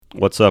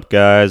What's up,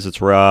 guys? It's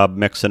Rob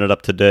mixing it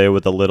up today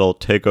with a little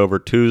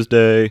Takeover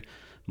Tuesday.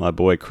 My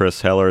boy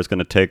Chris Heller is going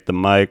to take the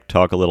mic,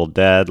 talk a little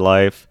dad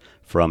life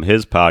from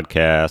his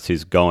podcast.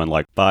 He's going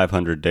like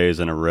 500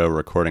 days in a row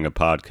recording a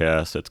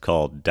podcast. It's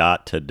called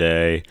Dot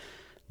Today.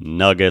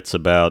 Nuggets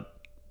about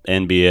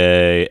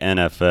NBA,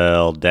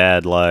 NFL,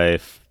 dad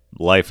life,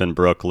 life in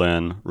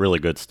Brooklyn. Really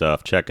good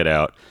stuff. Check it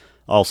out.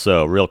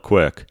 Also, real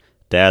quick,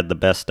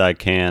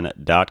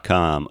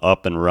 dadthebestican.com,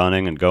 up and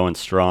running and going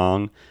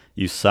strong.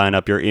 You sign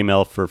up your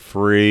email for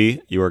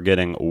free. You are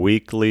getting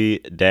weekly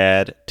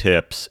dad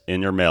tips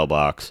in your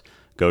mailbox.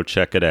 Go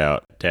check it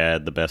out,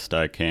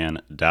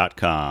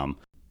 dadthebestican.com.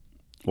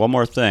 One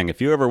more thing.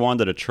 If you ever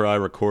wanted to try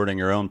recording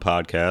your own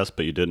podcast,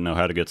 but you didn't know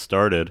how to get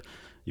started,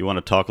 you want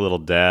to talk a little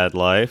dad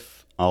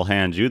life, I'll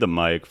hand you the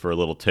mic for a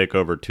little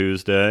Takeover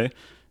Tuesday.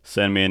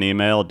 Send me an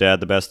email,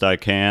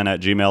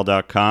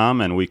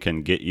 dadthebestican@gmail.com, and we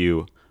can get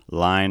you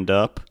lined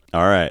up.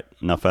 All right,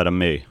 enough out of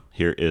me.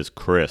 Here is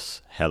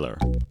Chris Heller.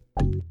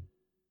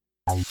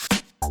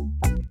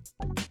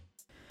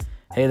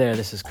 Hey there,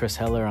 this is Chris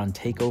Heller on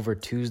Takeover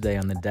Tuesday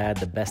on the Dad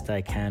the Best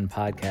I Can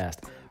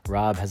podcast.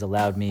 Rob has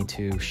allowed me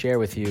to share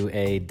with you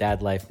a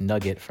dad life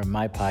nugget from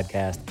my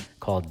podcast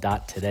called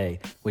Dot Today,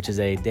 which is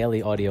a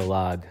daily audio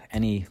log,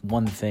 any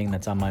one thing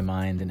that's on my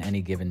mind in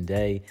any given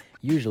day.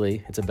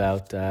 Usually it's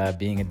about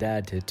being a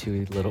dad to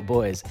two little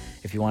boys.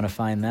 If you want to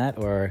find that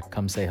or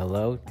come say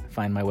hello,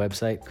 find my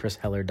website,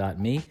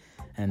 chrisheller.me,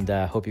 and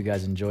hope you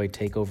guys enjoy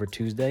Takeover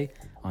Tuesday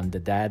on the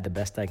Dad the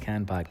Best I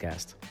Can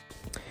podcast.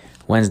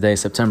 Wednesday,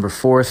 September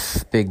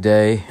 4th, big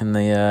day in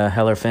the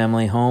Heller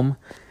family home.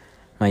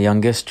 My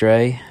youngest,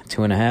 Dre,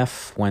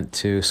 2.5, went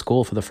to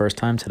school for the first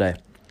time today.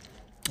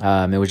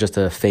 It was just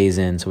a phase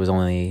in, so it was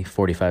only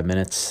 45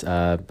 minutes,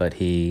 but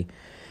he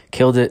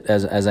killed it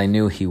as I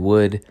knew he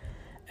would.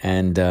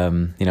 And,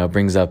 it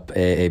brings up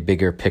a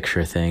bigger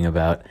picture thing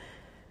about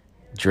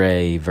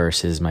Dre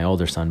versus my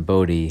older son,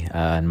 Bodhi,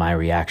 and my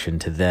reaction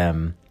to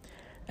them.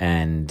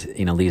 And,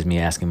 leaves me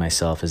asking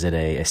myself, is it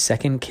a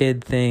second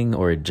kid thing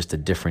or just a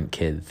different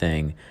kid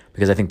thing?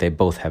 Because I think they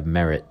both have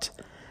merit.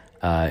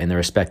 In the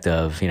respect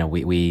of,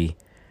 we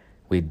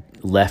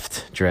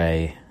left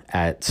Dre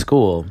at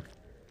school.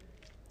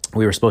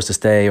 We were supposed to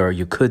stay, or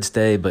you could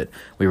stay, but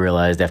we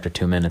realized after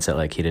 2 minutes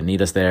that he didn't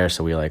need us there.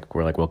 So we're like,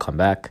 we'll come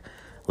back,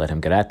 let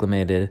him get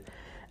acclimated.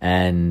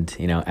 And,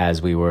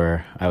 as we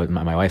were,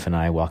 my wife and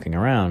I walking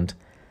around,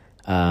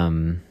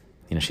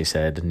 she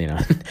said,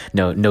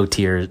 no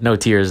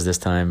tears this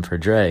time for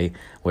Dre.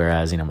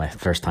 Whereas, my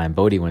first time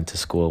Bodhi went to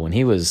school when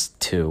he was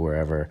 2,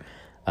 wherever,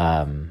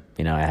 I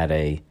had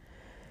a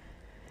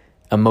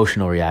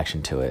emotional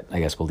reaction to it. I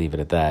guess we'll leave it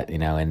at that,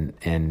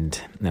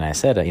 and then I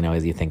said, do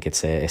you think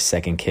it's a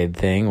second kid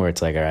thing where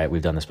it's like, all right,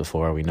 we've done this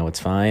before, we know it's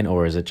fine,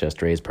 or is it just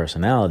Dre's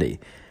personality?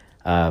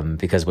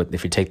 Because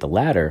if you take the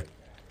latter,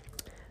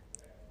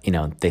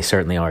 they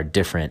certainly are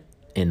different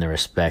in the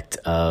respect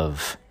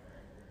of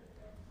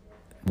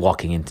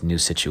walking into new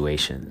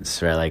situations,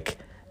 right? Like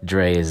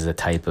Dre is the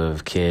type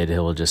of kid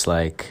who will just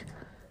walk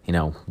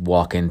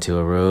into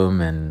a room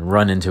and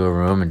run into a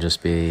room and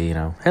just be,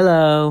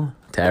 hello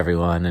to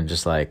everyone and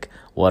just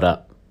what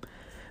up?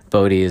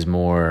 Bodhi is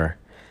more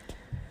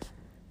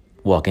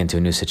walk into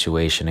a new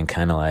situation and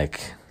kind of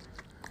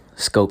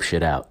scope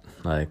shit out.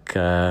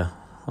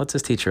 What's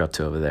this teacher up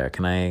to over there?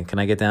 Can I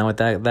get down with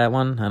that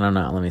one? I don't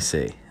know. Let me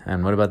see.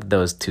 And what about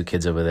those 2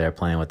 kids over there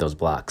playing with those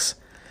blocks?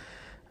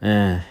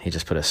 He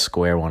just put a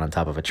square one on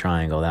top of a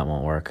triangle. That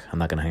won't work. I'm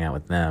not going to hang out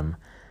with them.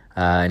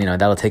 And,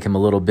 that'll take him a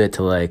little bit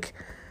to,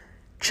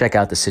 check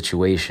out the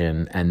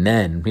situation. And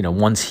then,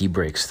 once he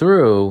breaks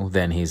through,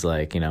 then he's,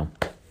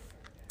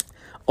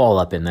 all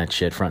up in that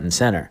shit front and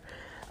center.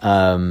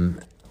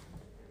 And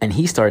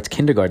he starts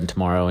kindergarten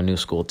tomorrow in new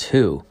school,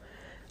 too.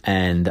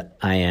 And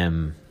I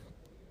am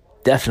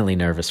definitely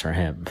nervous for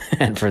him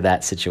and for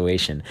that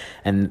situation.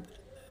 And,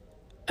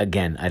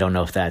 again, I don't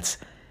know if that's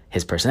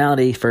his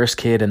personality, first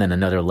kid, and then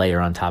another layer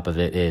on top of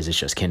it is it's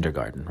just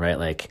kindergarten,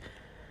 right?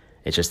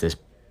 It's just this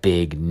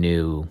big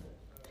new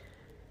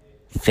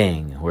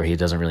thing where he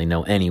doesn't really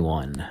know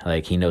anyone.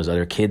 He knows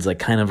other kids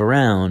kind of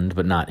around,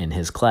 but not in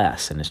his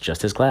class, and it's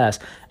just his class.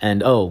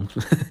 And on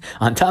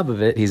top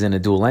of it, he's in a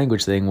dual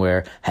language thing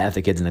where half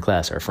the kids in the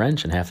class are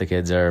French and half the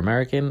kids are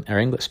American or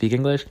English, speak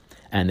English,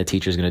 and the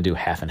teacher's going to do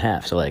half and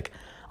half. So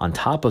on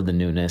top of the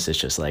newness, it's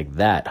just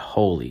that,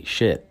 holy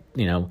shit.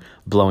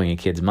 Blowing a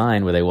kid's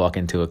mind where they walk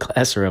into a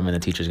classroom and the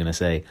teacher's going to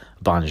say,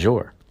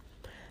 bonjour.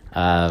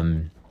 So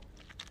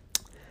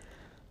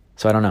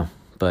I don't know,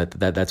 but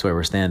that's where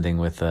we're standing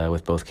with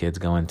both kids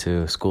going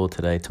to school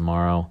today,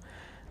 tomorrow.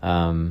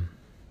 Kind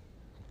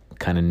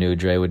of knew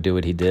Dre would do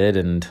what he did,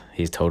 and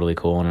he's totally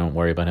cool, and I don't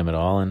worry about him at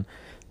all. And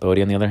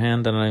Bodhi, on the other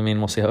hand,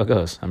 we'll see how it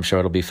goes. I'm sure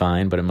it'll be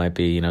fine, but it might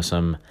be,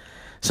 some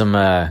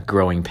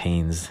growing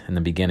pains in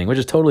the beginning, which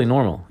is totally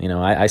normal.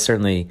 I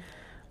certainly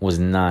was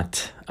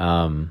not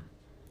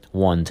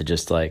one to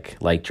just like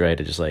Dre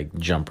to just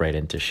jump right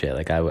into shit.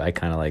 I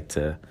kind of like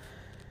to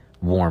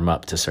warm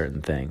up to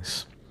certain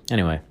things.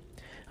 Anyway,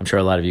 I'm sure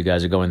a lot of you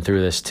guys are going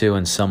through this too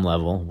in some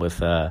level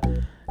with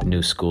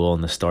new school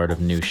and the start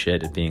of new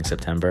shit, it being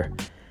September.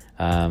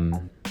 How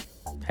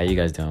you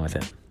guys doing with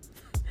it?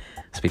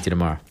 Speak to you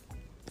tomorrow.